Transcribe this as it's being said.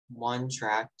One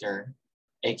Tractor,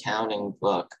 a Counting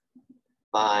Book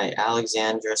by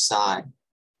Alexandra Sy,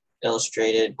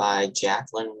 illustrated by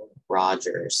Jacqueline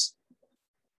Rogers.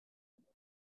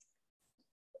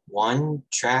 One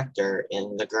tractor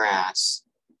in the grass,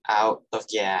 out of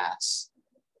gas.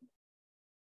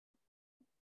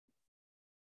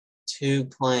 Two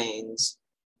planes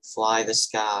fly the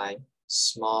sky,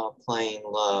 small plane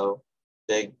low,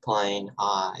 big plane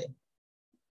high.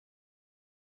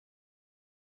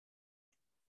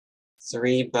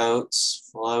 Three boats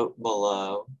float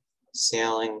below,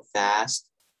 sailing fast,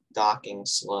 docking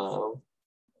slow.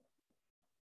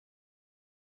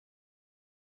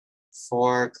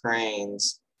 Four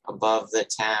cranes above the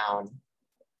town,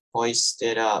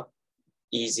 hoisted up,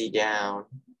 easy down.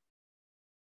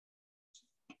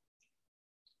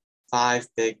 Five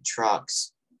big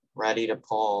trucks ready to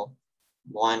pull,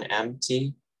 one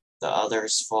empty, the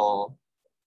others full.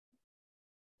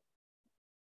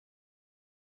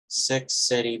 Six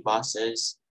city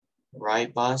buses,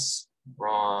 right bus,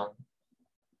 wrong,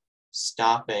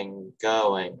 stopping,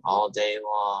 going all day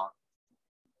long.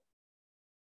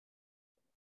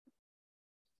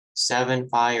 Seven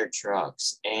fire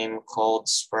trucks aim cold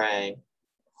spray,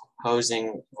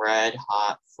 hosing red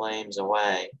hot flames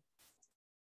away.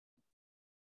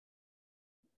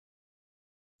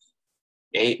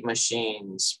 Eight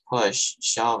machines push,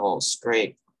 shovel,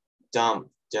 scrape, dump,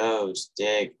 doze,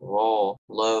 dig, roll,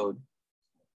 load,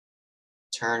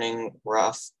 turning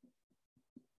rough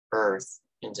earth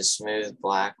into smooth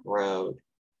black road.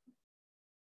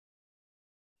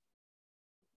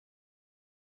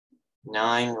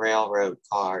 Nine railroad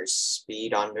cars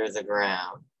speed under the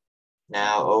ground,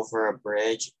 now over a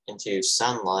bridge into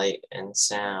sunlight and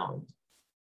sound.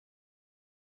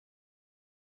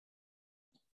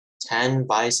 10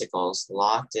 bicycles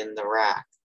locked in the rack.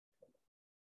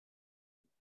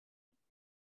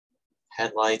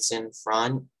 Headlights in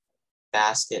front,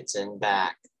 baskets in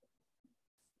back.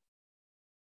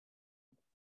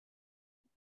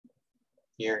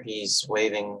 Here he's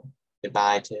waving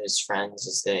goodbye to his friends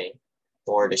as they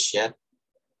board a ship.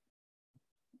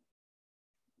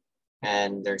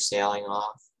 And they're sailing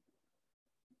off.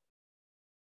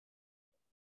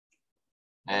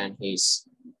 And he's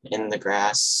in the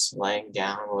grass, laying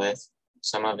down with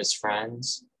some of his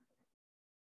friends.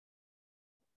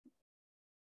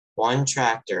 One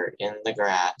tractor in the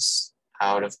grass,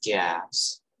 out of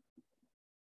gas.